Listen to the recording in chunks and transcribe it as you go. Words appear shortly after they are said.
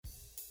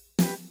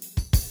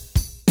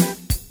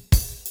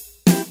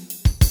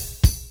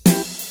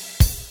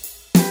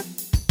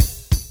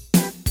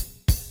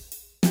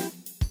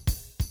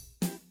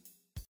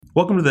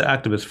Welcome to the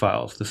Activist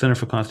Files, the Center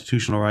for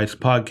Constitutional Rights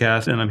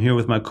podcast, and I'm here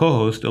with my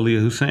co-host, Aliyah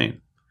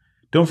Hussein.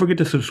 Don't forget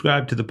to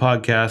subscribe to the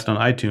podcast on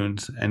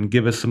iTunes and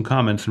give us some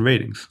comments and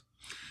ratings.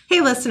 Hey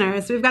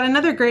listeners, we've got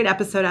another great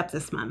episode up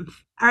this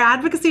month. Our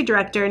Advocacy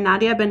Director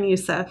Nadia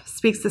Ben-Youssef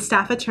speaks to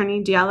Staff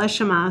Attorney Diala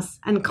Shamas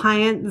and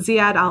client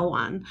Ziad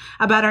Alwan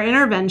about our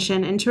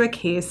intervention into a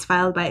case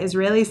filed by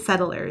Israeli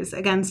settlers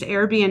against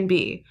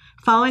Airbnb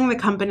following the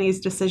company's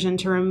decision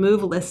to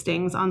remove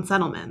listings on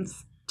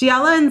settlements.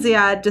 Diala and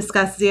Ziad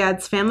discuss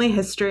Ziad's family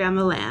history on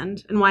the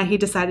land and why he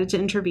decided to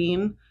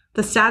intervene,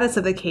 the status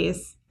of the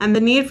case, and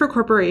the need for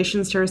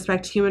corporations to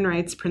respect human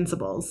rights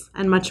principles,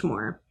 and much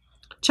more.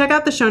 Check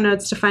out the show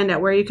notes to find out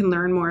where you can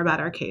learn more about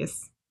our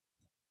case.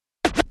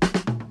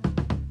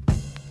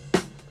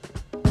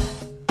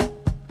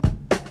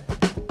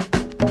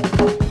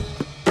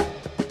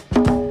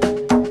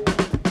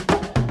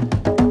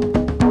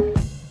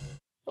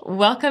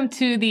 Welcome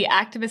to the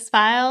Activist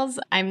Files.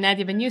 I'm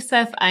Nadia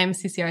Ben-Youssef. I'm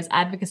CCR's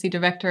Advocacy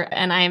Director,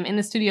 and I am in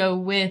the studio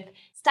with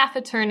Staff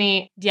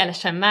Attorney Diala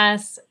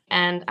Shamas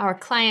and our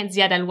client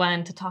Ziad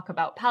Alwan to talk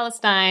about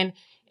Palestine,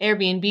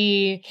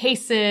 Airbnb,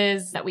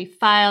 cases that we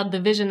filed, the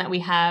vision that we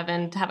have,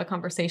 and to have a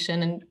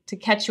conversation and to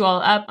catch you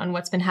all up on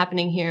what's been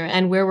happening here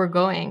and where we're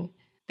going.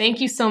 Thank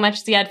you so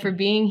much, Ziad, for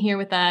being here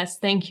with us.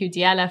 Thank you,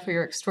 Diala, for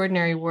your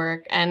extraordinary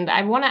work. And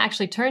I want to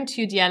actually turn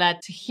to you, Diala,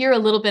 to hear a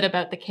little bit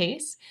about the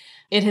case.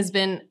 It has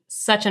been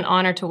such an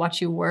honor to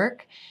watch you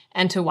work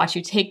and to watch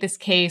you take this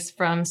case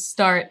from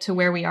start to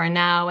where we are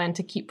now and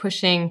to keep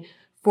pushing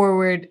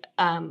forward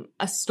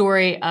a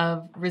story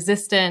of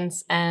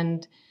resistance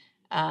and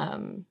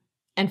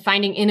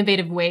finding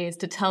innovative ways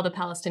to tell the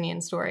Palestinian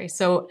story.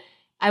 So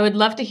I would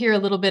love to hear a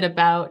little bit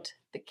about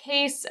the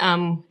case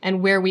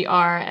and where we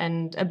are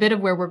and a bit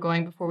of where we're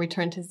going before we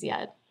turn to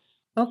Ziad.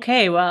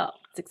 Okay, well,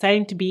 it's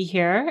exciting to be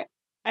here.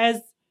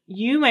 As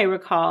you might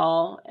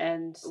recall,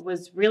 and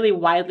was really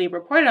widely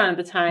reported on at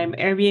the time,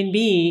 Airbnb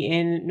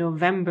in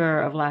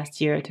November of last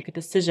year took a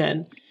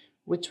decision,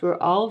 which we're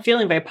all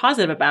feeling very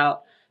positive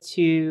about,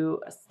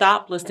 to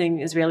stop listing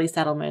Israeli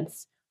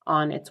settlements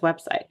on its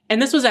website. And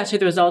this was actually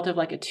the result of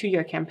like a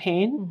 2-year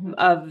campaign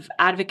of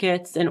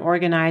advocates and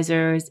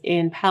organizers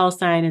in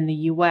Palestine and the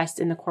US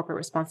in the corporate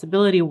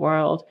responsibility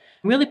world,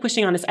 really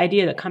pushing on this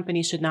idea that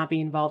companies should not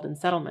be involved in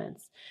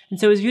settlements. And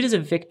so it was viewed as a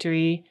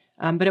victory,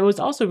 but it was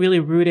also really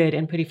rooted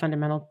in pretty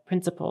fundamental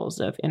principles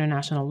of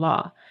international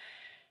law.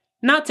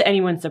 Not to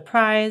anyone's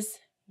surprise,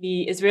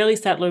 the Israeli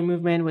settler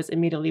movement was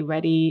immediately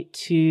ready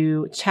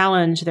to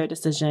challenge their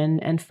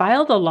decision and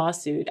filed a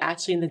lawsuit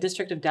actually in the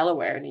District of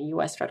Delaware in a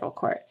U.S. federal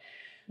court.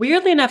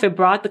 Weirdly enough, it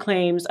brought the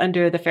claims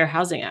under the Fair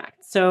Housing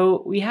Act.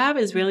 So we have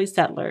Israeli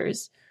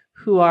settlers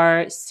who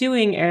are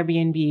suing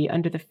Airbnb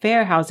under the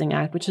Fair Housing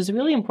Act, which is a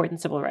really important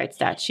civil rights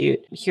statute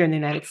here in the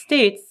United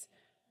States.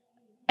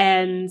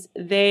 And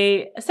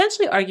they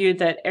essentially argued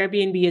that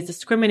Airbnb is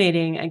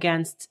discriminating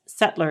against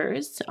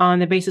settlers on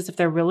the basis of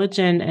their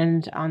religion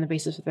and on the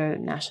basis of their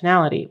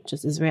nationality, which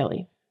is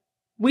Israeli.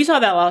 We saw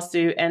that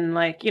lawsuit and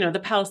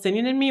the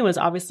Palestinian in me was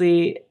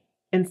obviously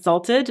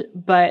insulted,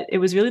 but it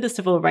was really the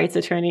civil rights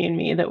attorney in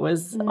me that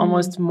was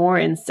almost more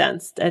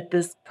incensed at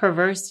this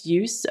perverse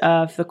use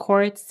of the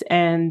courts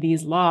and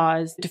these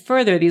laws to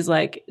further these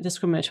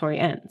discriminatory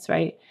ends,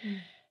 right?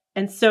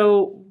 And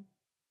so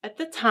at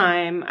the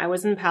time, I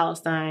was in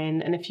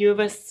Palestine, and a few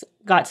of us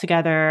got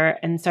together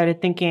and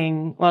started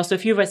thinking, a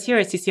few of us here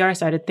at CCR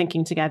started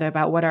thinking together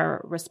about what our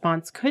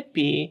response could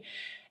be.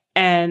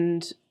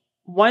 And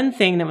one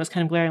thing that was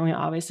kind of glaringly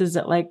obvious is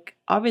that,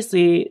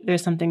 obviously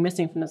there's something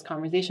missing from this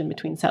conversation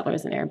between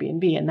settlers and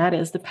Airbnb, and that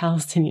is the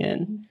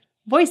Palestinian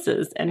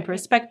voices and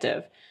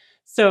perspective.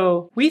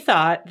 So we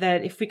thought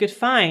that if we could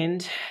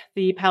find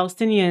the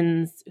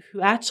Palestinians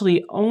who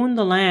actually own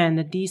the land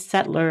that these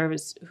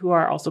settlers, who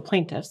are also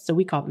plaintiffs, so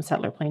we call them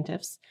settler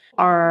plaintiffs,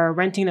 are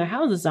renting their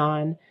houses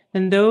on,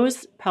 then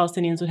those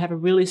Palestinians would have a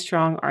really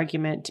strong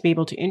argument to be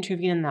able to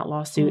intervene in that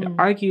lawsuit,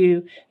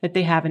 argue that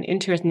they have an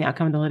interest in the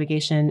outcome of the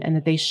litigation and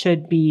that they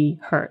should be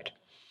heard.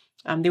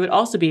 They would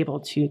also be able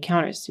to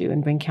countersue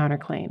and bring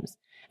counterclaims.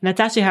 And that's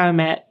actually how I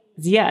met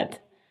Ziad,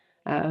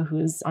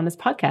 who's on this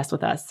podcast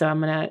with us. So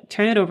I'm going to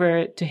turn it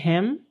over to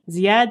him.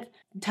 Ziad,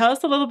 tell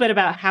us a little bit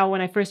about how,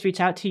 when I first reached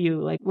out to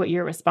you, what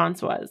your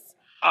response was.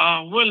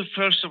 Well,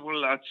 first of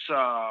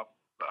all,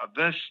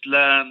 this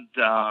land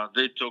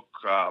they took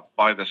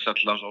by the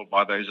settlers or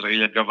by the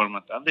Israeli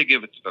government, and they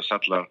gave it to the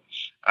settler,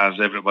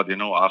 as everybody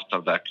know, after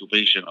the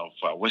occupation of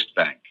West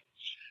Bank.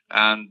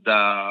 And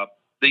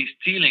they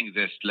stealing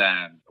this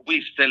land.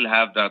 We still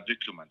have the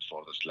document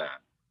for this land.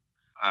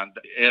 And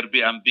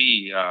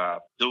Airbnb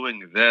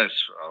doing this,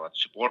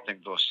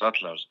 supporting those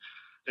settlers,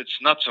 it's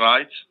not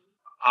right.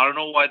 I don't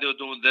know why they're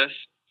doing this.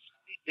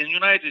 In the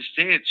United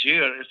States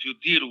here, if you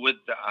deal with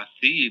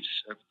thieves,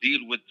 if you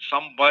deal with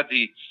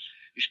somebody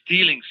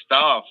stealing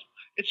stuff,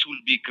 it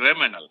will be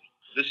criminal.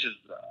 This is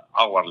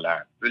our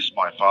land. This is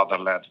my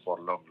fatherland for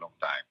a long, long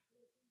time.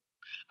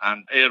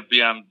 And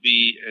Airbnb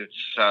is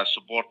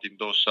supporting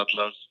those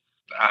settlers.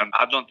 And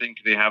I don't think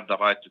they have the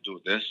right to do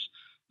this.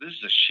 This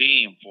is a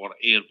shame for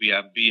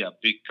Airbnb, a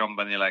big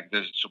company like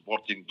this,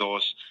 supporting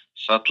those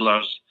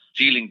settlers,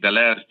 stealing the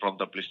land from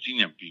the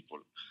Palestinian people.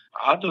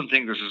 I don't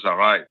think this is all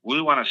right.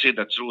 We want to say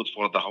the truth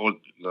for the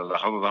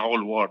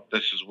whole world.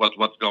 This is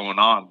what's going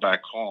on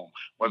back home.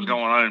 What's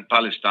going on in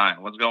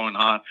Palestine? What's going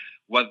on?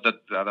 What the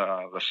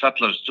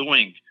settlers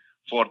doing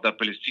for the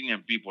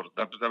Palestinian people?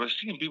 The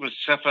Palestinian people are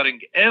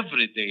suffering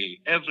every day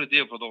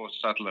for those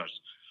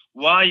settlers.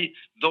 Why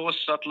those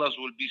settlers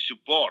will be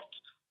support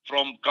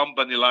from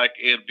company like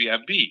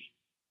Airbnb?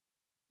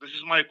 This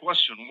is my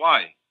question.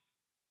 Why?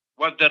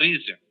 What's the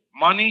reason?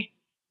 Money?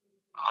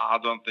 I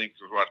don't think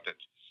it's worth it.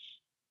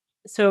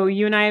 So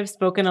you and I have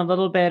spoken a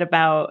little bit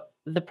about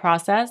the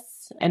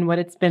process and what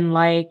it's been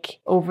like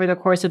over the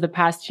course of the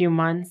past few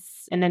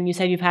months. And then you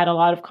said you've had a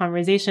lot of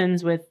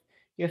conversations with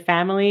your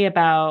family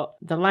about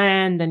the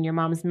land and your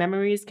mom's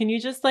memories. Can you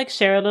just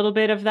share a little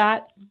bit of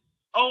that?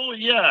 Oh,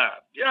 yeah.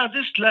 Yeah,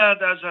 this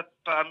land, as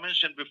I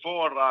mentioned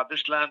before,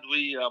 this land,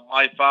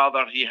 my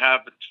father, he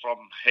have it from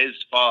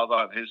his father,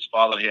 and his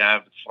father, he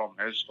have it from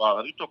his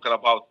father. We're talking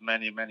about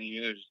many, many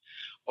years,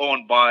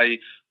 owned by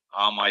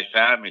my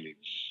family.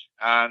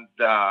 And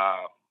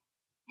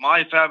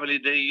my family,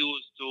 they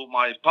used to,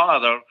 my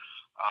father,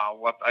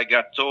 what I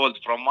got told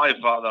from my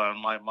father and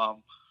my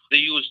mom, they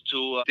used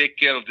to take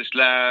care of this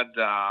land,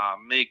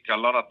 make a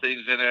lot of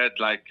things in it,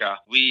 like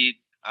weed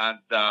and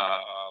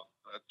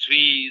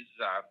trees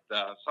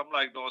and something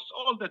like those.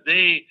 All the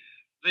day,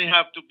 they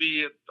have to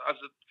be,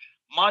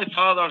 my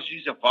father,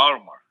 he's a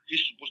farmer.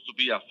 He's supposed to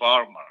be a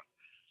farmer.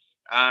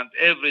 And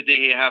every day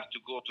he have to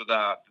go to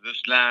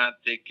this land,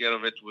 take care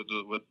of it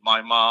with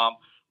my mom,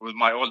 with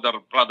my older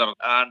brother.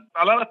 And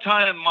a lot of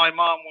time, my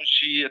mom, when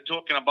she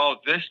talking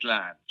about this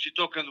land, she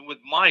talking with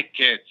my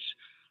kids.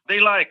 They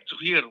like to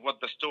hear what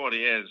the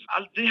story is.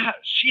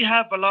 She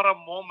have a lot of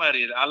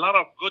memories, a lot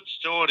of good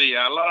story,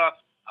 a lot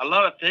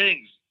of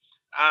things.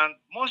 And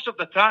most of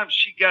the time,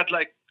 she got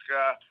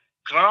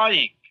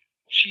crying.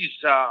 She's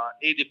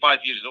 85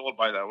 years old,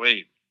 by the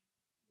way.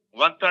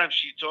 One time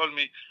she told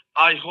me,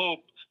 I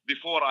hope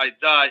before I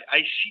die, I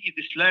see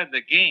this land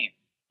again.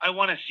 I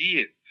want to see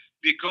it.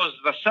 Because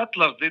the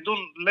settlers, they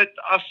don't let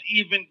us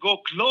even go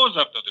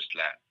closer to this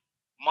land.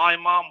 My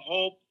mom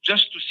hoped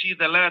just to see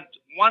the land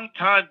one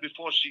time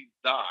before she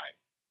died.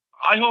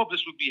 I hope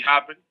this would be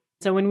happen.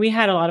 So when we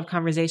had a lot of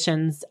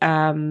conversations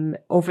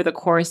over the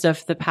course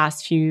of the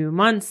past few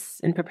months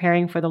in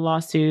preparing for the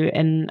lawsuit,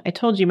 and I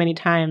told you many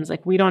times,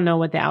 we don't know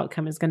what the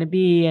outcome is going to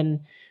be, and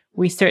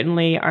we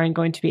certainly aren't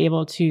going to be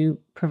able to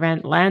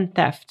prevent land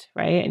theft,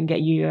 right, and get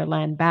you your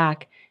land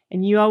back.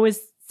 And you always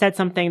said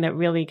something that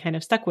really kind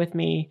of stuck with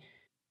me.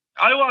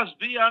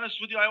 Be honest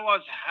with you, I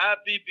was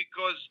happy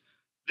because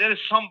there is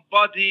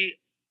somebody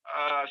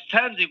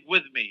standing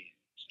with me,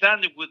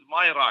 standing with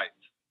my right.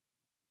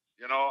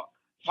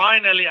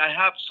 Finally, I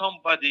have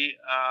somebody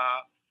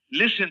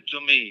listen to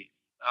me.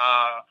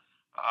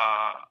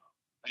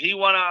 He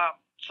wanna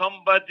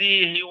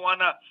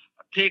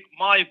take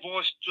my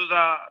voice to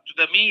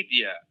the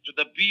media, to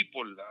the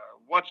people.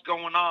 What's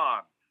going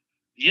on?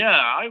 Yeah,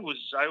 I was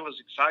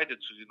excited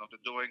to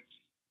doing.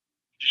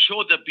 To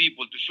show the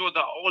people, to show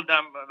all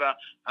the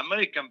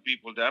American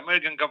people, the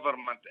American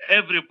government,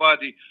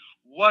 everybody,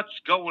 what's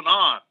going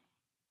on,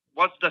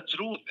 what the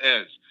truth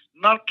is.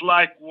 Not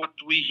like what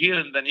we hear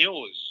in the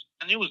news.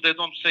 The news, they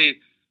don't say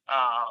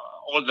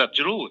all the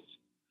truth.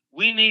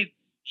 We need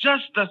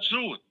just the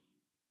truth.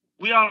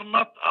 We are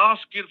not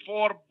asking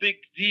for big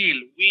deal.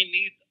 We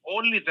need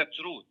only the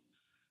truth.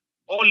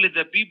 Only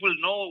the people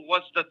know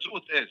what the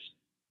truth is.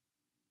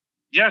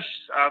 Yes,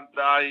 and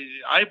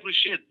I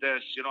appreciate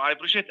this. I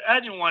appreciate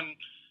anyone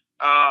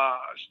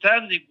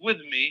standing with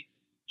me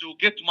to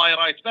get my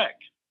right back.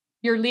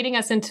 You're leading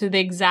us into the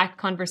exact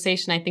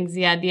conversation, I think,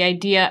 Ziad, the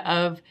idea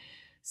of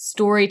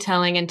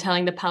storytelling and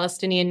telling the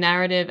Palestinian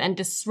narrative and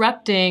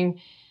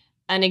disrupting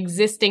an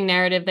existing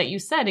narrative that you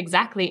said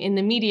exactly in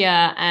the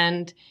media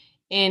and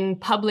in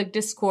public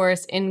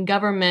discourse, in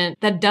government,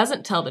 that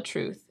doesn't tell the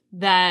truth,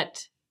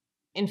 that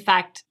in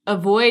fact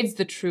avoids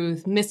the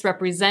truth,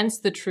 misrepresents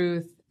the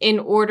truth, in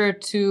order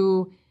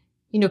to,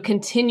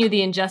 continue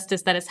the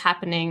injustice that is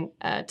happening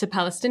to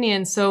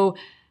Palestinians. So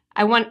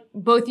I want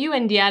both you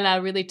and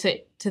Diala really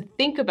to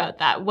think about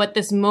that, what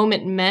this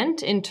moment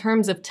meant in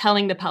terms of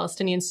telling the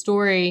Palestinian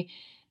story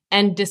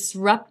and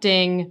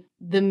disrupting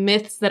the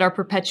myths that are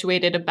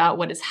perpetuated about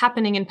what is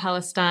happening in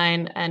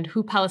Palestine and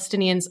who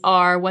Palestinians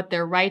are, what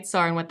their rights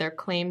are, and what their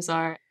claims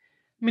are.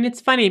 I mean,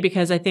 it's funny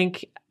because I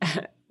think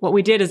what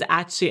we did is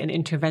actually an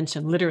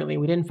intervention. Literally,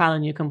 we didn't file a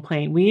new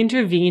complaint. We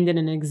intervened in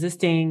an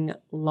existing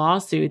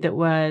lawsuit that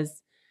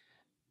was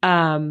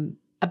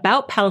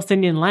about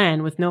Palestinian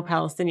land with no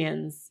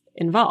Palestinians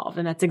involved.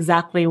 And that's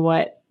exactly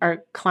what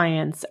our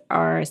clients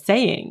are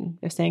saying.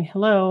 They're saying,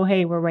 hello,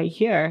 hey, we're right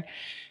here.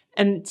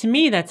 And to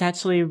me, that's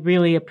actually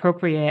really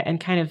appropriate and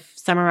kind of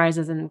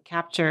summarizes and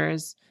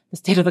captures the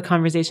state of the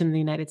conversation in the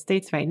United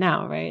States right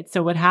now, right?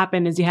 So what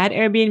happened is you had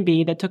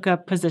Airbnb that took a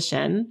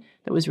position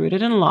that was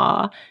rooted in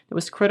law, that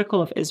was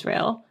critical of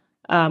Israel,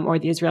 or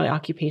the Israeli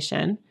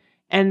occupation.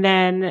 And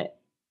then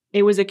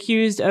it was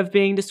accused of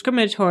being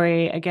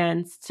discriminatory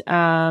against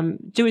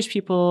Jewish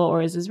people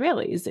or as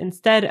Israelis,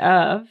 instead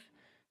of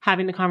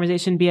having the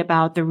conversation be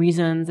about the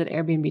reasons that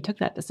Airbnb took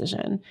that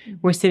decision. Mm-hmm.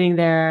 We're sitting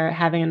there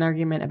having an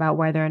argument about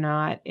whether or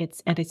not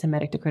it's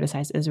anti-Semitic to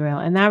criticize Israel.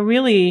 And that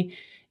really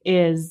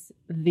is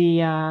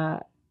the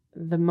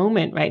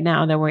moment right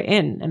now that we're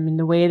in. I mean,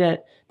 the way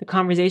that the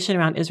conversation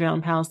around Israel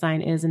and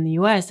Palestine is in the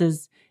U.S.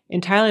 is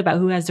entirely about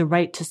who has the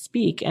right to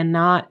speak and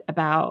not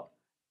about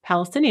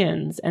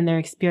Palestinians and their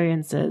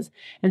experiences.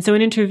 And so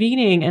in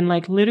intervening and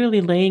literally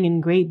laying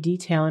in great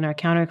detail in our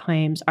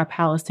counterclaims, our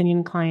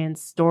Palestinian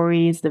clients'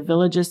 stories, the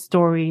villages'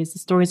 stories, the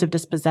stories of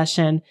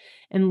dispossession,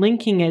 and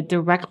linking it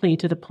directly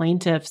to the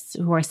plaintiffs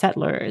who are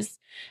settlers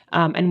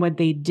and what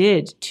they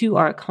did to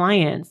our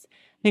clients,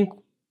 I think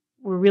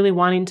we're really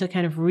wanting to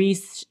kind of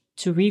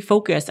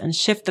refocus and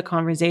shift the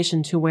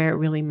conversation to where it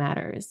really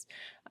matters.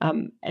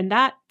 And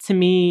that, to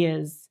me,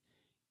 is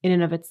in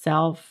and of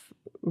itself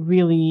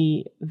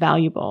really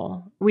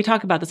valuable. We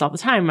talk about this all the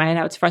time, right?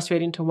 How it's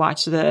frustrating to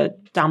watch the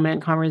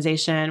dominant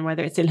conversation,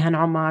 whether it's Ilhan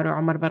Omar or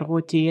Omar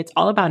Barghouti. It's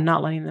all about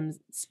not letting them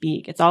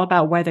speak. It's all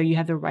about whether you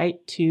have the right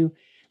to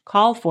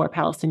call for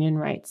Palestinian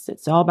rights.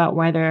 It's all about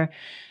whether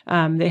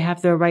they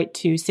have the right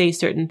to say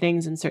certain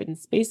things in certain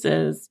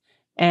spaces.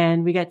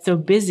 And we get so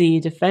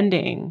busy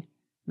defending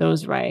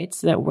those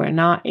rights that we're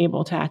not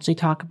able to actually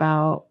talk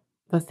about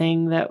the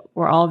thing that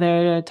we're all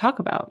there to talk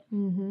about.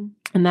 Mm-hmm.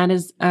 And that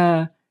is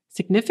a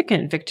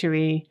significant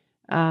victory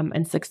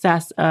and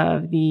success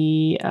of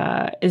the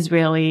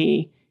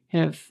Israeli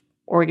kind of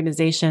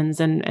organizations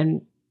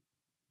and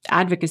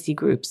advocacy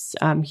groups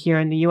here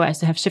in the U.S.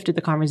 to have shifted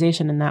the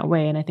conversation in that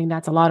way. And I think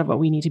that's a lot of what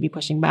we need to be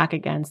pushing back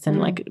against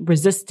and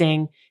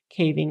resisting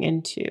caving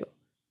into.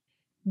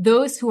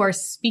 Those who are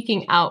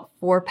speaking out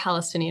for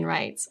Palestinian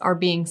rights are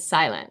being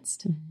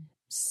silenced. Mm-hmm.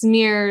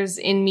 Smears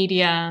in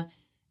media,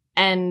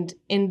 and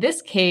in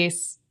this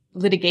case,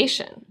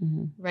 litigation,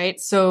 mm-hmm. right?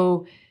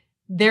 So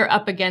they're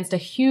up against a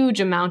huge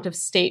amount of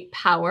state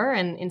power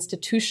and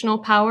institutional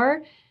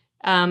power.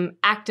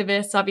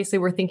 Activists, obviously,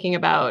 we're thinking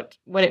about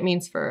what it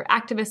means for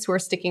activists who are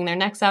sticking their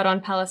necks out on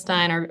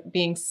Palestine or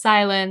being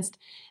silenced.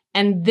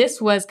 And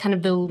this was kind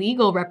of the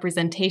legal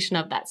representation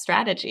of that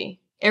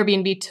strategy.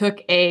 Airbnb took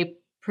a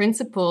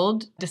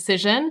principled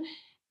decision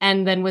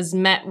and then was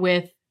met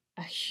with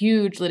a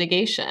huge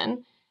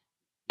litigation.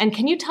 And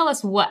can you tell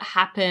us what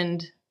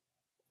happened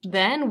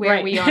then,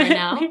 where we are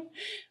now?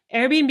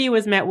 Airbnb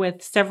was met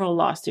with several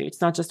lawsuits,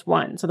 not just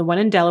one. So the one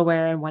in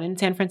Delaware and one in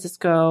San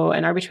Francisco,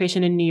 and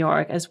arbitration in New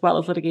York, as well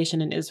as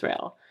litigation in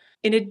Israel.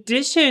 In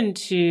addition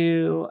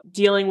to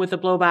dealing with the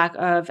blowback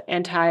of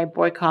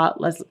anti-boycott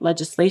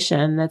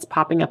legislation that's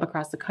popping up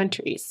across the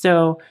country.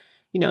 So,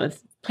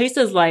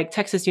 places like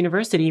Texas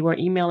University were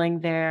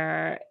emailing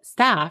their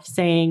staff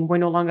saying, we're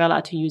no longer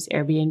allowed to use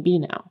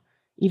Airbnb now,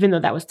 even though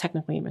that was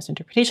technically a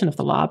misinterpretation of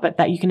the law. But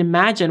that you can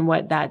imagine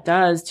what that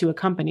does to a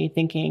company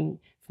thinking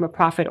from a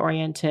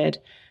profit-oriented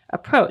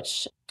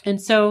approach.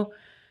 And so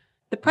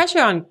the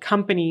pressure on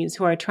companies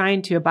who are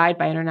trying to abide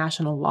by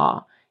international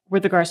law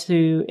with regards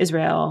to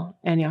Israel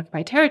and the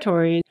occupied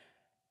territories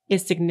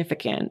is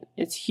significant.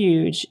 It's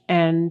huge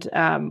and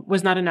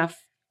was not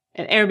enough.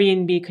 And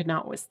Airbnb could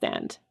not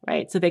withstand,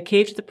 right? So they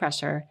caved to the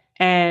pressure.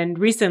 And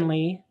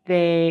recently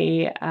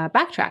they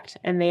backtracked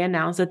and they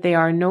announced that they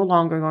are no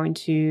longer going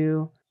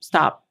to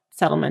stop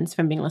settlements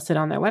from being listed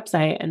on their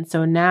website. And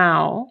so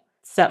now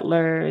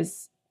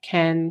settlers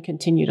can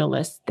continue to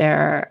list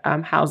their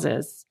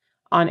houses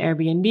on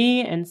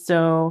Airbnb. And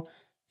so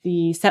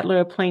the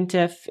settler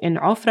plaintiff in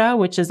Ofra,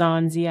 which is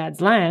on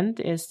Ziad's land,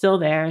 is still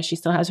there. She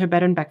still has her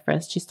bed and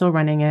breakfast. She's still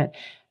running it.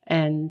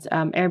 And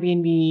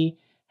Airbnb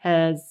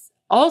has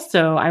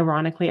also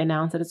ironically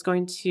announced that it's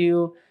going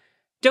to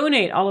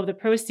donate all of the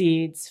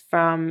proceeds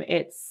from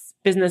its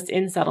business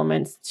in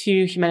settlements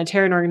to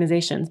humanitarian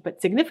organizations, but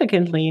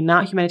significantly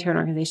not humanitarian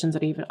organizations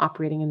that are even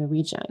operating in the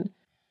region.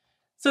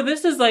 So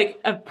this is like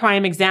a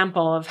prime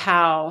example of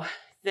how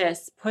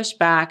this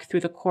pushback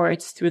through the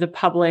courts, through the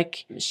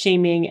public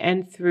shaming,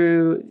 and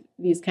through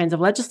these kinds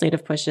of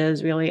legislative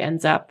pushes really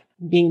ends up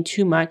being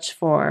too much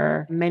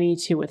for many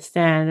to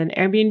withstand. And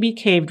Airbnb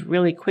caved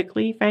really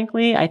quickly,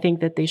 frankly. I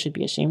think that they should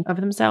be ashamed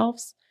of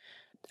themselves.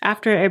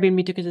 After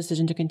Airbnb took a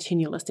decision to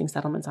continue listing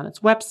settlements on its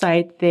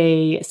website,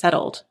 they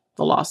settled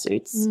the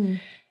lawsuits.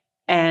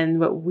 And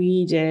what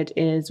we did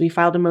is we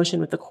filed a motion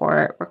with the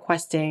court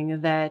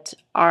requesting that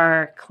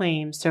our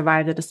claims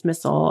survive the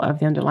dismissal of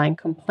the underlying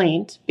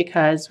complaint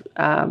because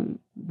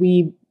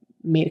we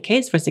made a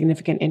case for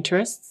significant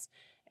interests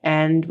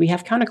and we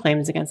have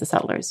counterclaims against the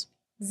settlers.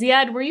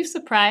 Ziad, were you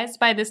surprised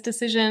by this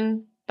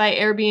decision by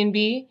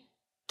Airbnb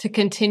to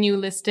continue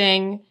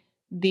listing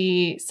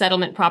the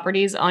settlement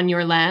properties on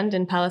your land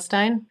in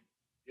Palestine?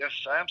 Yes,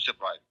 I am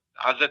surprised.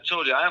 As I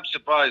told you, I am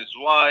surprised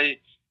why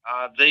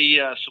they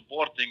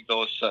supporting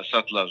those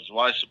settlers,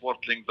 why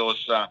supporting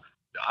those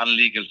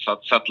illegal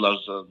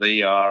settlers.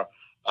 They are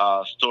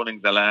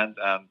storing the land.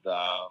 And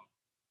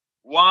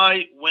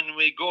why, when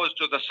we go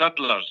to the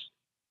settlers,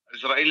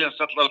 Israeli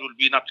settlers will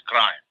be not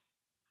crying.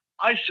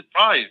 I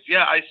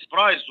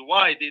surprised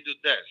why they do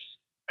this.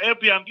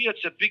 Airbnb,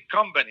 it's a big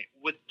company.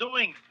 With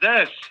doing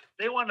this,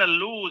 they want to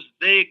lose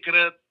their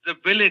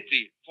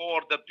credibility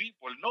for the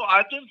people. No,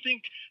 I don't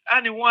think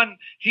anyone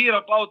hear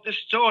about this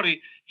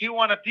story. He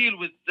want to deal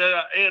with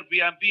the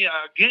Airbnb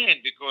again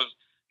because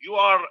you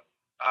are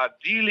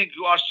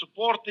you are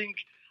supporting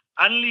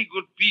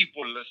illegal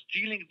people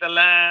stealing the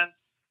land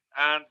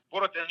and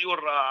put it on your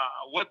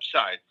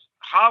website.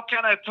 How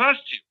can I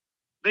trust you?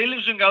 They're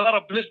losing a lot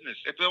of business.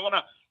 If they want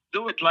to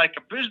do it like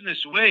a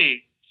business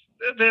way,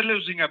 they're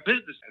losing a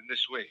business in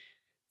this way.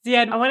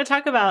 Ziad, I want to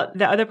talk about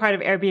the other part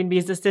of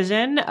Airbnb's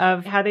decision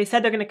of how they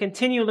said they're going to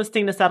continue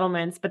listing the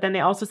settlements, but then they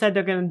also said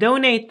they're going to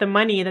donate the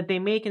money that they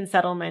make in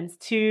settlements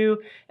to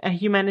a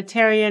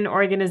humanitarian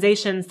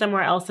organization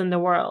somewhere else in the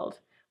world.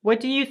 What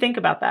do you think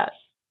about that?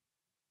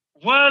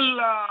 Well,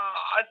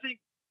 I think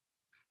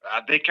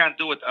they can't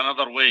do it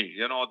another way.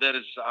 There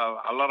is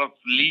a lot of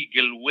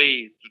legal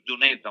way to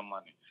donate the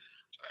money.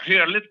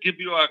 Here, let's give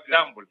you an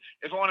example.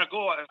 If I want to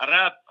go and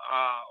rob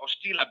or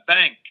steal a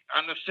bank,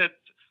 and I said,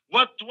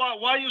 why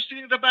are you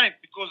stealing the bank?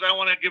 Because I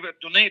want to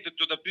donate it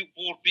to the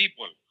poor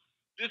people.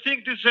 Do you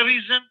think this is a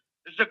reason?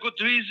 Is a good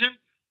reason?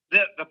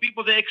 The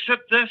people, they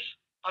accept this?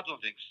 I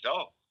don't think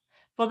so.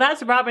 Well,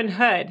 that's Robin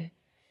Hood.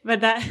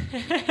 But that...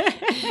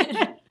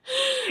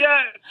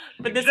 yeah.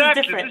 But this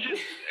exactly. is different. This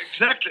is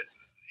exactly...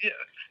 Yeah.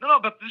 No,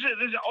 but this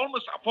is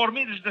almost, for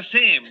me, this is the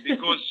same.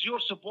 Because you're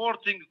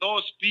supporting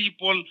those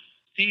people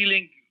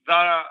stealing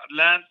the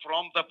land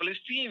from the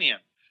Palestinian.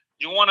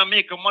 You want to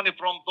make money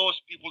from those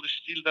people to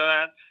steal the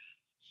land.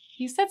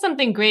 You said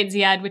something great,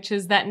 Ziad, which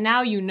is that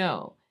now you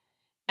know.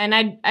 And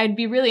I'd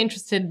be really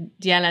interested,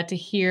 Diala, to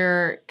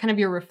hear kind of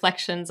your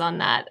reflections on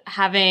that,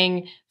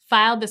 having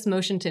filed this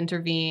motion to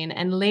intervene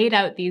and laid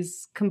out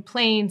these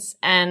complaints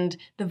and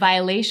the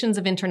violations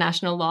of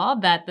international law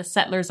that the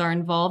settlers are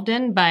involved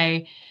in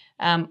by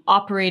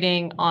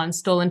operating on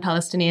stolen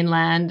Palestinian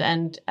land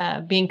and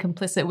being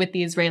complicit with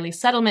the Israeli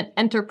settlement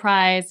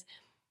enterprise.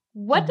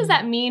 What does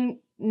that mean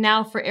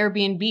now for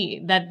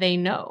Airbnb that they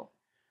know?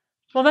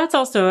 Well, that's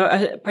also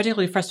a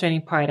particularly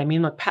frustrating part. I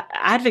mean, look,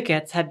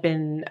 advocates have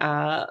been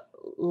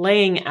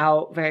laying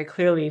out very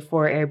clearly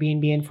for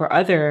Airbnb and for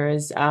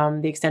others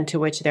the extent to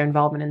which their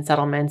involvement in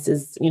settlements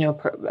is,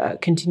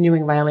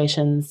 continuing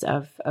violations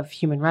of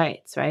human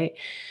rights, right?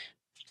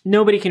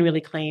 Nobody can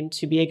really claim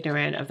to be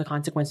ignorant of the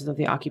consequences of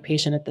the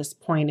occupation at this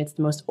point. It's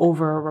the most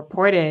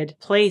over-reported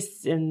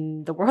place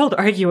in the world,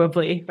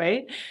 arguably,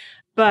 right?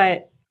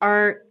 But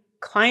our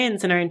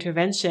clients in our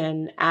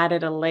intervention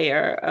added a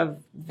layer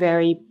of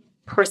very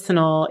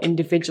personal,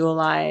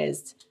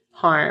 individualized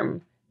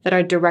harm that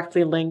are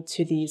directly linked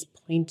to these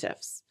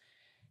plaintiffs.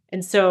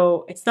 And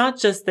so it's not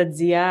just that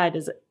Ziad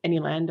is any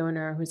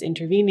landowner who's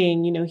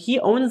intervening. He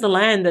owns the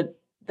land that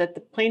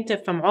the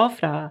plaintiff from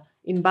Ofra,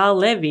 Inbal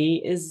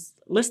Levy, is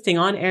listing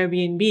on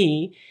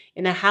Airbnb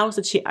in a house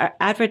that she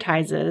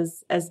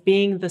advertises as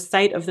being the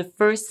site of the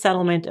first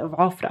settlement of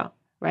Ofra,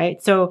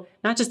 right? So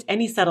not just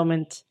any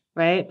settlement,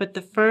 right? But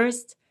the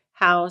first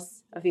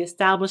house of the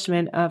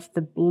establishment of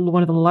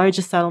one of the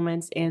largest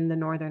settlements in the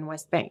northern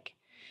West Bank.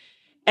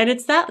 And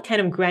it's that kind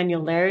of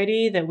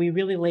granularity that we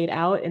really laid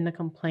out in the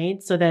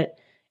complaint so that,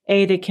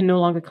 A, they can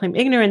no longer claim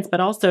ignorance, but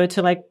also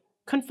to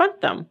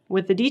confront them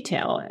with the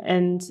detail.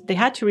 And they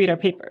had to read our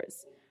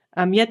papers.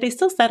 Yet they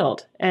still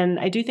settled. And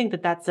I do think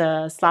that that's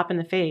a slap in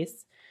the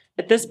face.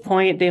 At this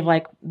point, they've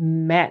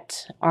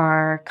met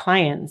our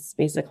clients,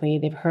 basically.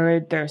 They've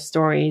heard their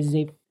stories.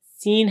 They've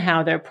seen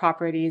how their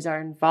properties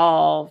are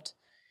involved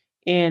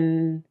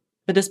in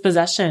the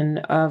dispossession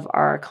of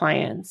our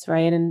clients,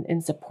 right? And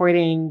in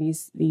supporting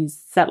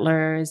these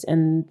settlers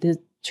and the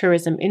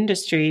tourism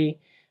industry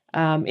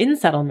in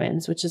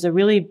settlements, which is a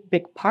really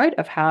big part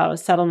of how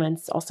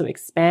settlements also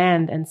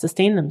expand and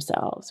sustain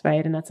themselves,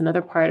 right? And that's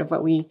another part of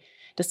what we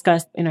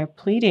discussed in our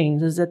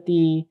pleadings, is that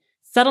the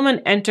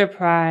settlement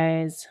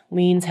enterprise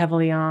leans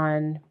heavily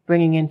on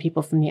bringing in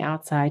people from the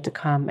outside to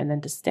come and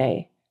then to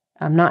stay.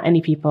 Not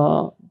any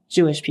people,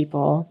 Jewish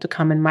people, to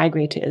come and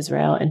migrate to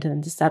Israel and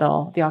then to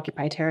settle the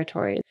occupied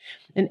territories.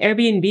 And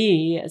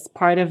Airbnb, as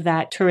part of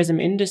that tourism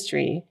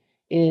industry,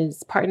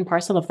 is part and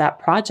parcel of that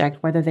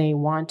project, whether they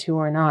want to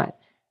or not.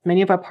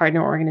 Many of our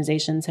partner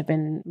organizations have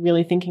been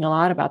really thinking a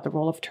lot about the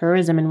role of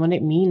tourism and what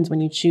it means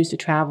when you choose to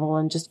travel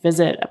and just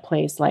visit a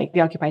place like the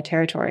occupied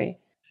territory.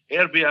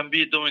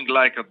 Airbnb doing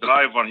like a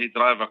driver, he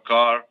drive a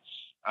car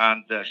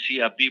and see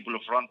a people in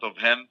front of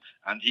him,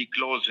 and he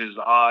close his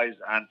eyes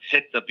and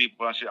hit the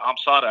people and say, "I'm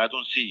sorry, I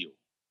don't see you."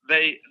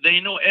 They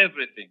know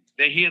everything.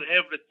 They hear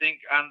everything,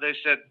 and they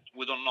said,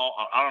 "We don't know.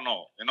 I don't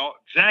know."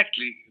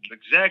 Exactly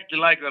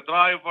like the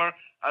driver,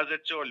 as I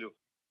told you.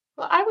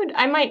 Well,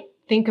 I might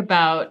think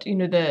about,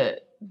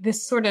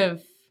 this sort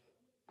of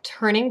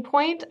turning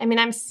point. I mean,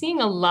 I'm seeing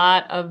a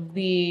lot of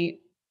the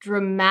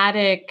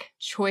dramatic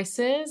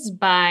choices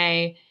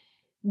by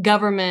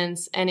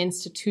governments and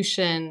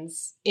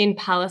institutions in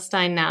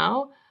Palestine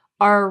now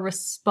are a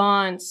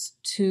response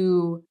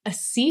to a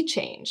sea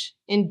change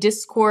in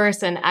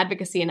discourse and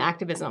advocacy and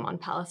activism on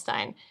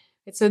Palestine.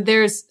 So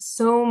there's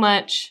so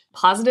much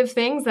positive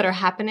things that are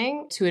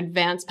happening to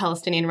advance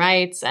Palestinian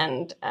rights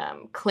and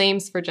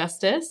claims for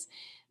justice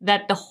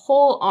that the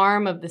whole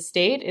arm of the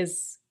state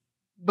is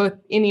both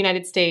in the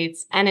United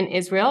States and in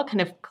Israel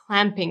kind of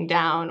clamping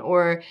down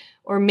or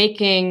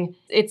making,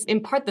 it's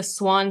in part the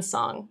swan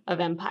song of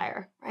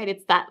empire, right?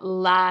 It's that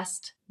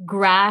last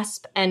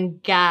grasp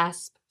and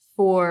gasp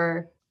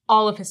for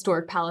all of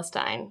historic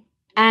Palestine,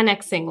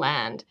 annexing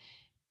land,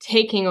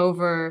 taking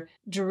over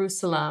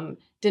Jerusalem,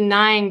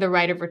 denying the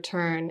right of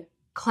return,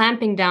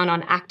 clamping down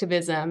on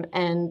activism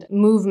and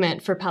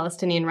movement for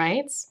Palestinian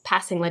rights,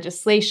 passing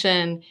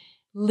legislation,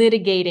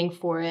 litigating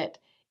for it.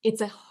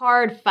 It's a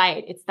hard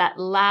fight. It's that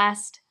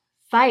last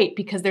fight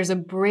because there's a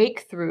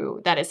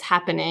breakthrough that is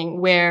happening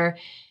where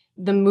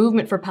the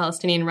movement for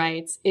Palestinian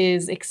rights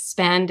is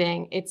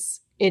expanding.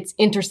 It's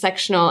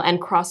intersectional and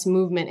cross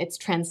movement. It's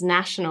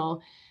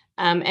transnational.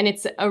 And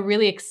it's a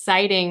really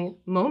exciting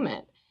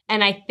moment.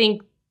 And I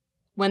think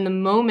when the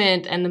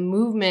moment and the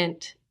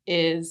movement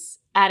is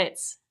at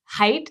its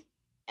height,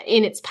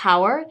 in its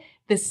power,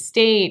 the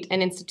state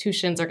and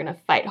institutions are going to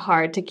fight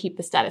hard to keep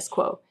the status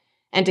quo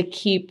and to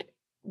keep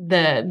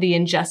the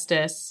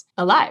injustice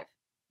alive.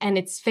 And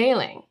it's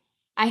failing,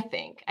 I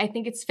think. I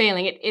think it's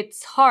failing.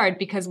 It's hard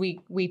because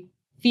we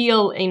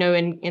feel,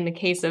 in the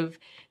case of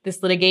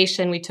this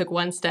litigation, we took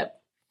one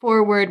step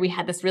forward. We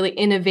had this really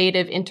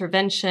innovative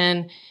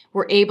intervention.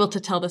 We're able to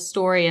tell the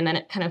story. And then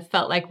it kind of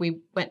felt like we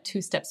went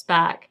 2 steps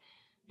back.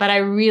 But I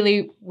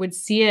really would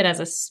see it as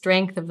a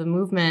strength of the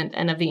movement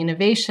and of the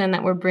innovation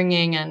that we're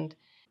bringing. And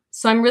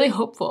so I'm really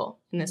hopeful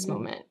in this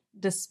moment,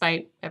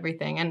 despite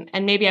everything.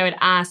 And maybe I would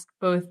ask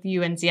both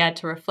you and Ziad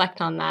to reflect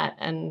on that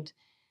and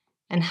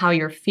how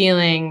you're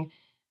feeling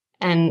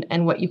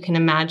and what you can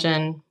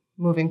imagine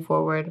moving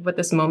forward, what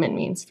this moment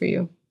means for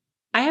you.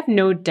 I have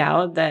no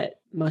doubt that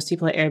most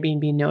people at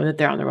Airbnb know that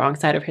they're on the wrong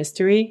side of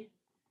history.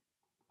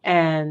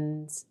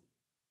 And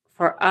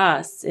for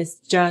us, it's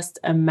just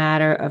a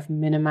matter of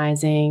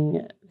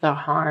minimizing the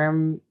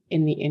harm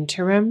in the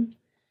interim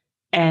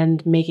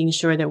and making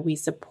sure that we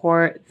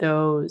support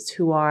those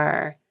who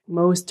are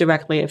most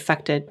directly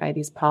affected by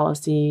these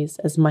policies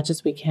as much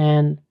as we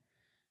can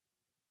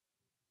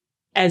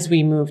as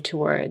we move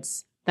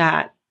towards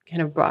that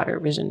kind of broader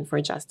vision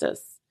for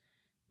justice.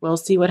 We'll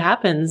see what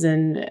happens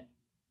in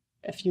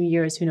a few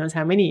years, who knows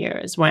how many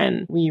years,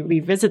 when we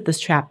revisit this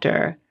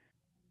chapter.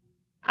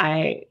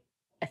 I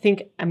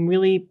think I'm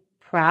really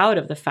proud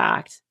of the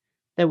fact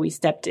that we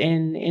stepped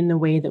in the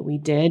way that we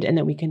did and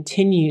that we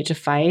continue to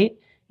fight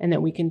and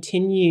that we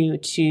continue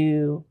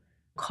to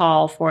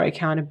call for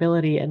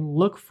accountability and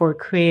look for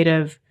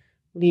creative,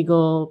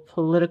 legal,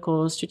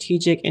 political,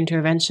 strategic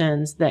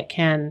interventions that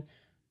can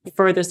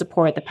further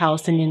support the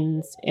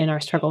Palestinians in our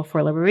struggle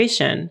for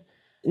liberation.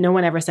 No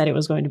one ever said it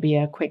was going to be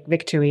a quick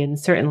victory. And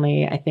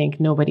certainly, I think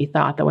nobody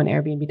thought that when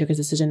Airbnb took its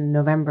decision in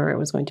November, it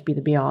was going to be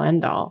the be-all,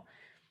 end-all.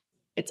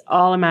 It's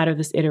all a matter of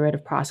this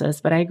iterative process.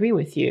 But I agree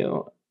with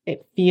you.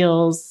 It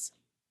feels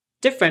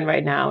different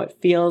right now. It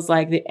feels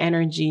like the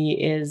energy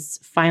is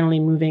finally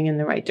moving in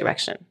the right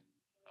direction.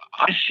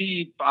 I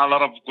see a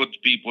lot of good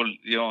people,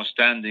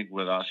 standing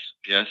with us.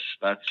 Yes,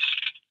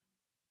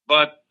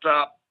 but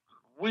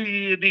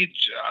we need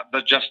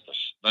the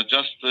justice. The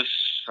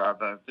justice,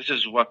 this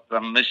is what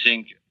I'm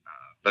missing,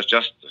 the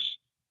justice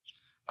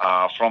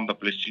from the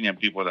Palestinian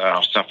people that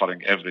are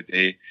suffering every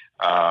day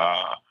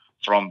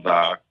from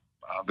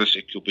this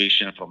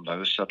occupation, from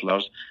the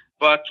settlers.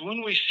 But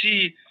when we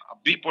see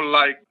people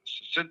like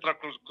Central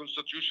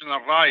Constitutional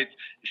Rights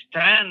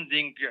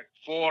standing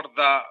for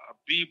the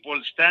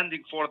people,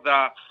 standing for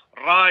the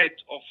right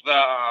of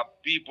the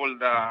people,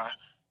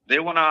 they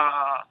want to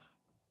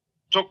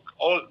took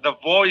all the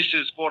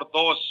voices for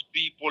those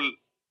people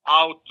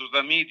out to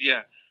the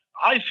media.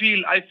 I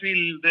feel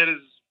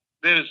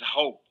there is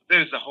hope.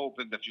 There is a hope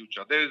in the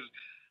future.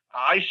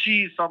 I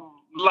see some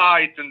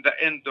light in the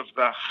end of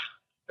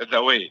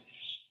the way.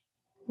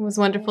 It was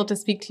wonderful to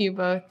speak to you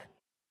both.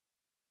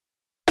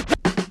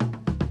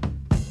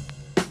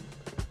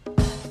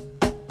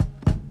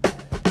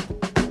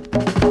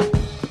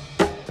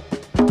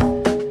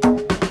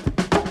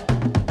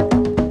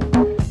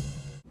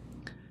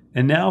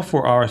 And now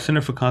for our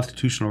Center for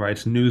Constitutional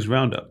Rights News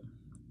Roundup.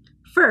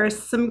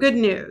 First, some good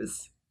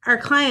news. Our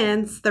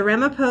clients, the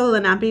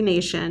Ramapo-Lenape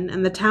Nation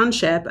and the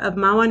Township of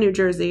Mahwah, New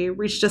Jersey,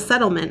 reached a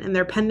settlement in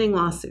their pending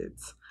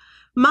lawsuits.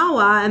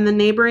 Mahwah and the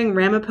neighboring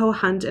Ramapo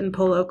Hunt and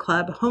Polo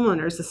Club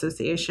Homeowners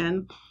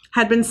Association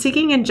had been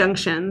seeking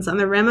injunctions on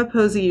the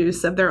Ramapo's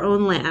use of their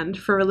own land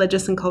for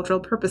religious and cultural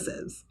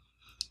purposes.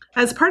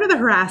 As part of the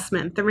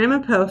harassment, the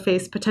Ramapo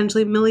faced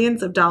potentially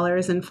millions of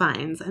dollars in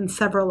fines and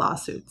several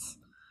lawsuits.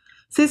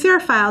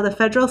 CCR filed a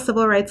federal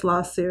civil rights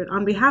lawsuit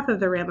on behalf of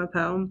the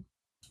Ramapo,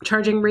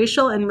 charging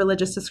racial and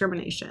religious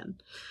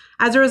discrimination.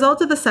 As a result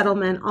of the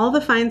settlement, all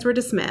the fines were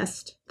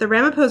dismissed. The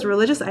Ramapo's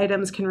religious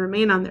items can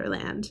remain on their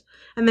land,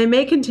 and they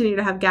may continue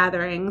to have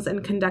gatherings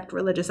and conduct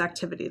religious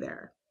activity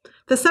there.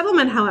 The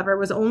settlement, however,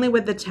 was only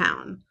with the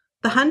town.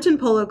 The Hunt and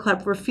Polo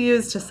Club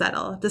refused to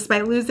settle,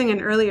 despite losing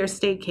an earlier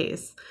state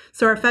case,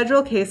 so our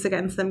federal case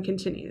against them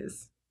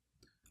continues.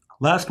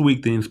 Last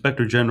week, the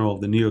Inspector General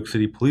of the New York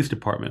City Police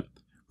Department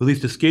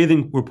released a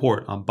scathing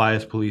report on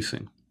biased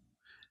policing.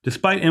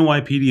 Despite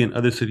NYPD and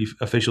other city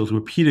officials'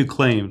 repeated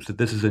claims that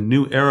this is a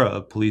new era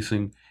of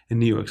policing in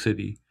New York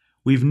City,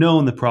 we've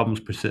known the problems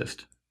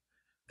persist.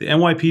 The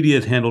NYPD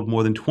has handled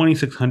more than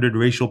 2,600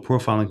 racial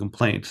profiling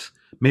complaints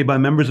made by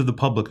members of the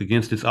public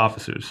against its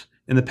officers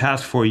in the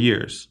past 4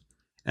 years,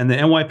 and the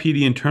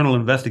NYPD internal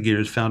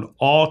investigators found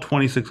all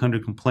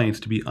 2,600 complaints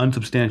to be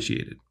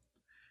unsubstantiated.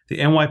 The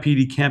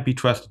NYPD can't be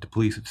trusted to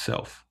police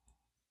itself.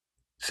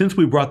 Since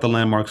we brought the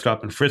landmark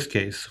stop and frisk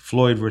case,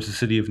 Floyd versus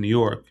City of New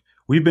York,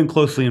 we've been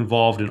closely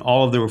involved in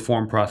all of the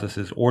reform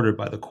processes ordered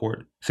by the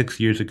court 6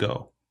 years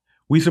ago.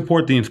 We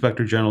support the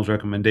Inspector General's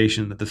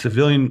recommendation that the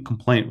Civilian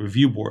Complaint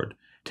Review Board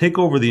take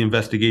over the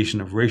investigation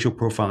of racial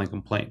profiling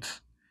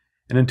complaints.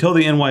 And until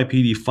the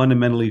NYPD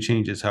fundamentally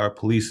changes how it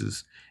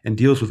polices and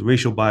deals with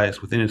racial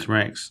bias within its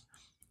ranks,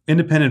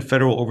 independent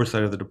federal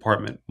oversight of the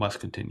department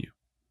must continue.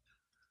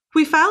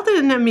 We filed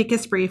an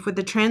amicus brief with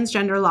the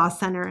Transgender Law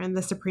Center in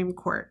the Supreme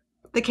Court.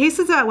 The case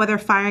is about whether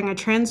firing a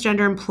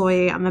transgender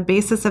employee on the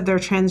basis of their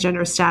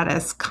transgender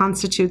status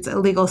constitutes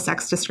illegal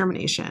sex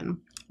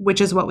discrimination, which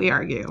is what we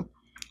argue.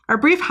 Our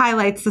brief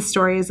highlights the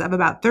stories of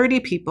about 30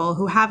 people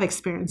who have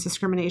experienced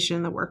discrimination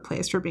in the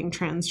workplace for being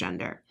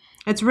transgender.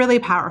 It's really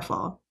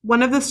powerful.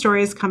 One of the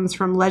stories comes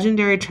from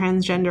legendary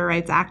transgender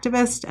rights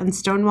activist and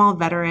Stonewall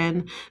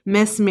veteran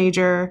Miss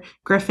Major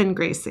Griffin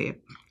Gracie.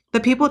 The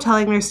people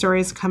telling their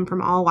stories come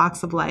from all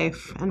walks of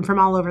life and from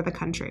all over the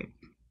country.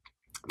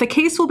 The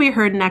case will be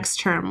heard next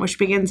term, which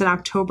begins in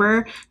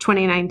October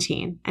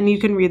 2019, and you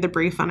can read the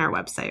brief on our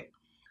website.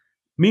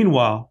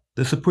 Meanwhile,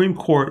 the Supreme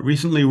Court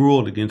recently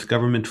ruled against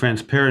government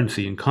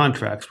transparency in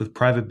contracts with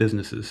private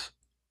businesses.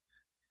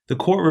 The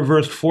court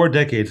reversed 4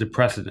 decades of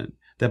precedent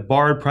that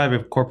barred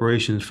private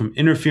corporations from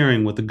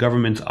interfering with the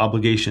government's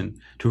obligation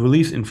to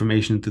release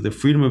information through the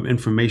Freedom of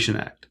Information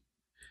Act.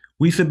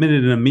 We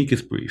submitted an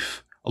amicus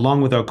brief,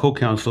 along with our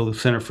co-counsel, the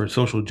Center for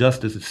Social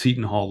Justice at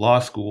Seton Hall Law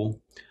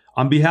School,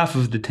 on behalf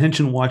of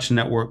Detention Watch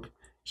Network,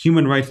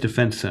 Human Rights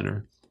Defense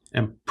Center,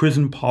 and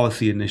Prison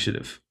Policy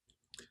Initiative.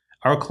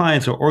 Our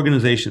clients are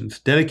organizations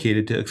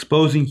dedicated to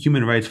exposing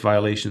human rights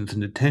violations in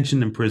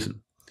detention and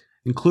prison,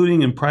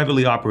 including in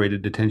privately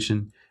operated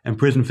detention and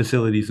prison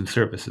facilities and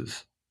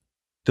services.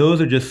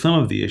 Those are just some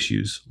of the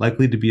issues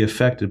likely to be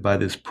affected by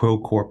this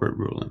pro-corporate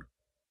ruling.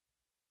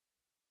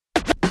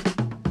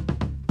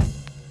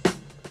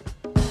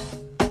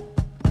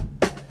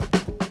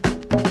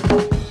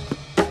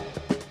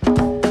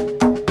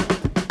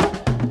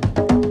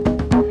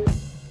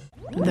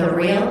 The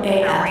Real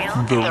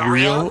AF. The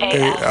Real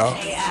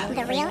AF.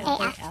 The Real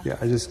AF. Yeah,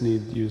 I just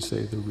need you to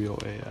say the real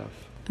AF.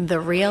 The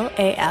Real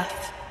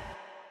AF.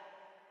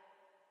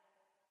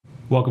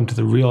 Welcome to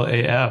the Real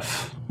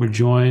AF. We're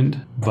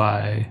joined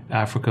by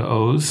Africa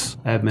Oz,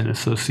 admin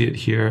associate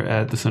here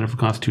at the Center for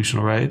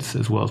Constitutional Rights,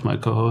 as well as my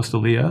co-host,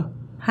 Aaliyah.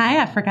 Hi,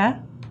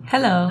 Africa.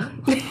 Hello.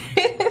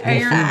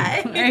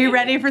 Are you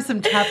ready for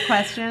some tough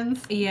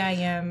questions? Yeah, I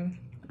am.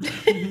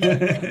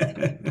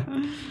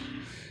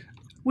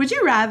 Would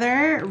you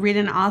rather read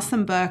an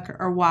awesome book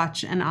or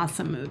watch an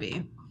awesome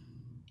movie?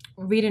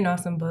 Read an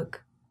awesome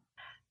book.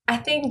 I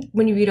think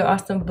when you read an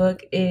awesome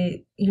book,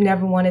 you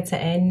never want it to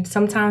end.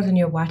 Sometimes when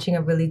you're watching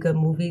a really good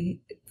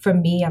movie, for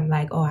me, I'm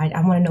like, oh, I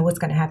want to know what's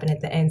going to happen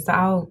at the end. So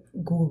I'll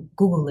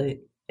Google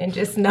it and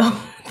just know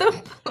the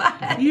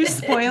plot. You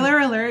spoiler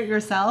alert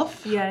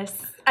yourself? Yes,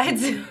 I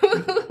do.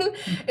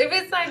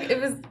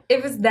 if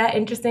it's that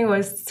interesting or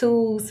it's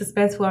too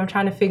suspenseful, I'm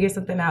trying to figure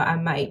something out, I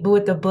might. But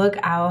with the book,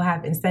 I'll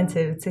have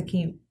incentive to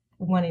keep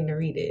wanting to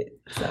read it.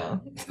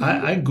 So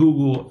I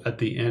Google at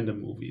the end of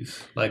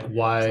movies, like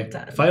why.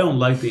 Sometimes. If I don't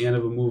like the end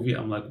of a movie,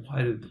 I'm like,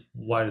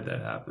 why did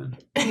that happen?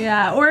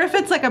 Yeah, or if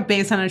it's like a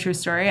based on a true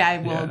story, I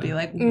will be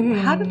like,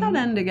 how did that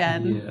end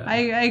again? Yeah.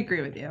 I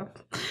agree with you.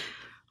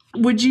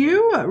 Would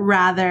you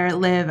rather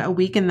live a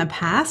week in the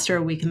past or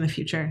a week in the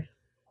future?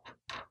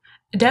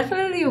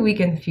 definitely a week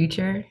in the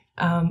future.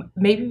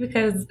 Maybe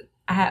because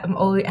I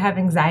have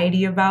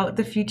anxiety about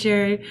the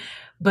future,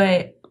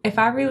 but if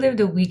I relived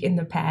a week in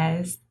the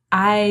past,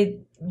 I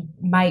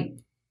might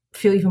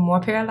feel even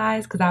more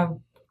paralyzed because I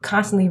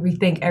constantly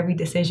rethink every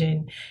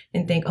decision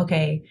and think,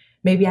 okay,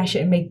 maybe I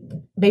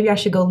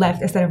should go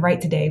left instead of right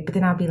today. But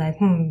then I'll be like,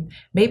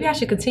 maybe I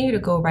should continue to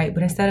go right.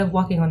 But instead of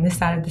walking on this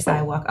side of the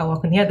sidewalk, I'll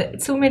walk on the other.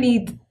 Too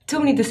many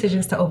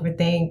decisions to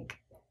overthink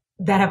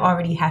that have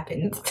already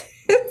happened.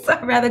 So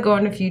I'd rather go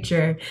in the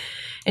future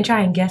and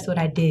try and guess what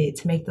I did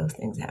to make those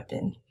things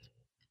happen.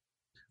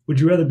 Would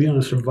you rather be on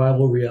a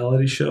survival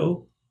reality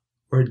show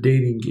or a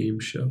dating game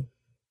show?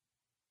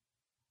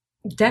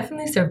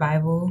 Definitely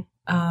survival.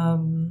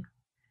 The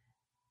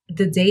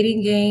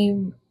dating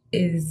game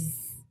is...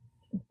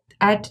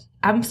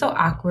 I'm so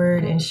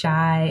awkward and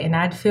shy, and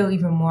I'd feel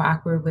even more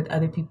awkward with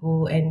other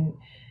people, and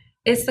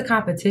it's the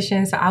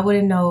competition, so I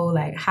wouldn't know,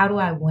 like, how do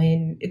I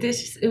win? It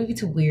would be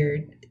too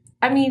weird.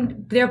 I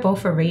mean, they're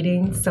both for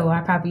ratings, so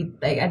I probably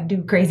I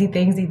do crazy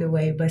things either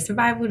way. But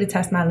survival to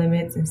test my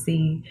limits and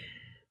see.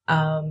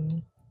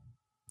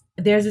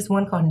 There's this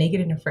one called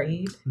Naked and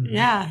Afraid.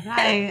 Yeah,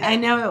 I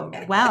know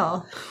it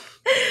well.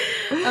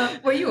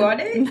 Were you on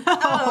it? No,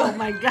 oh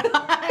my God.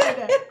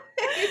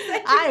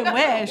 I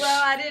wish.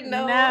 Well, I didn't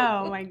know.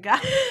 No, my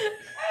God.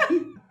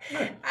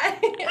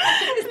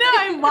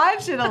 I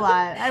watch it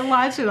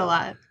a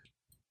lot.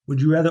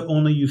 Would you rather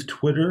only use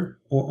Twitter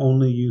or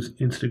only use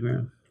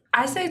Instagram?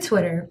 I say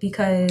Twitter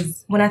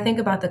because when I think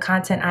about the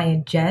content I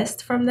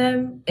ingest from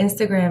them,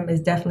 Instagram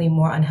is definitely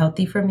more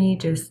unhealthy for me,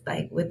 just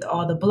like with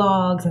all the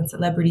blogs and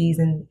celebrities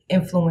and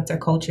influencer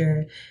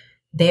culture.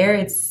 There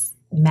it's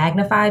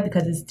magnified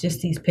because it's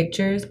just these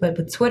pictures. But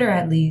with Twitter,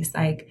 at least,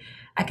 like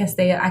I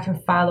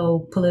can follow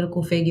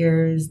political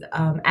figures,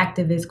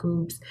 activist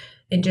groups,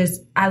 and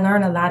I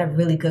learn a lot of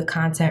really good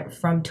content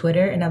from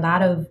Twitter, and a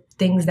lot of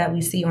things that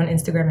we see on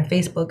Instagram and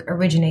Facebook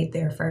originate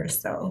there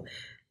first. So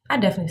I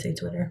definitely say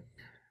Twitter.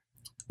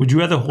 Would you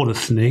rather hold a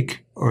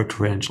snake or a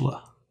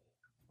tarantula?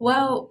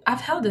 Well, I've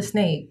held a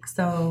snake,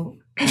 so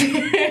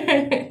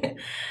I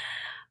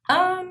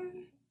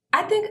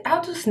think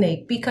I'll do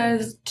snake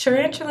because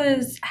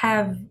tarantulas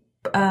have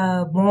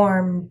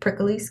warm,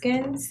 prickly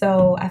skin,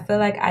 so I feel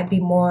like I'd be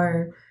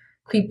more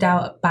creeped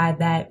out by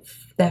that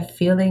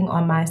feeling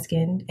on my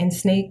skin. And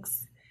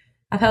snakes,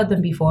 I've held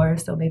them before,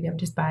 so maybe I'm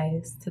just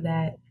biased to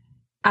that.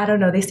 I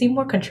don't know. They seem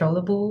more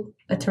controllable.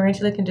 A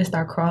tarantula can just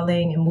start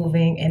crawling and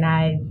moving,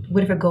 and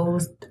what if it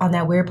goes on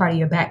that weird part of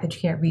your back that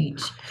you can't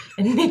reach,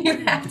 and then you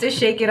have to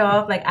shake it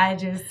off?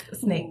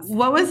 Snakes.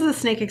 What was the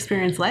snake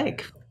experience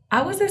like?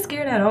 I wasn't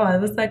scared at all. It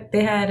was like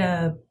they had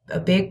a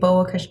big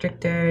boa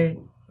constrictor.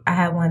 I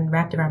had one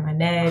wrapped around my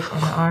neck,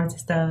 on my arms and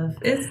stuff.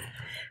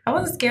 I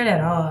wasn't scared at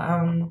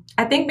all.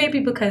 I think maybe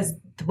because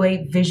the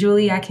way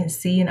visually I can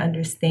see and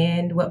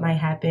understand what might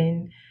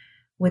happen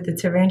with the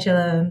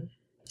tarantula.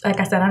 Like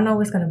I said, I don't know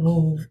what's going to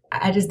move.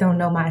 I just don't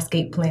know my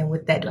escape plan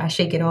with that. Do I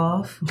shake it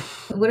off?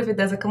 What if it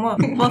doesn't come off?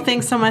 Well,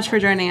 thanks so much for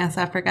joining us,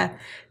 Africa.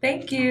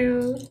 Thank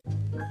you.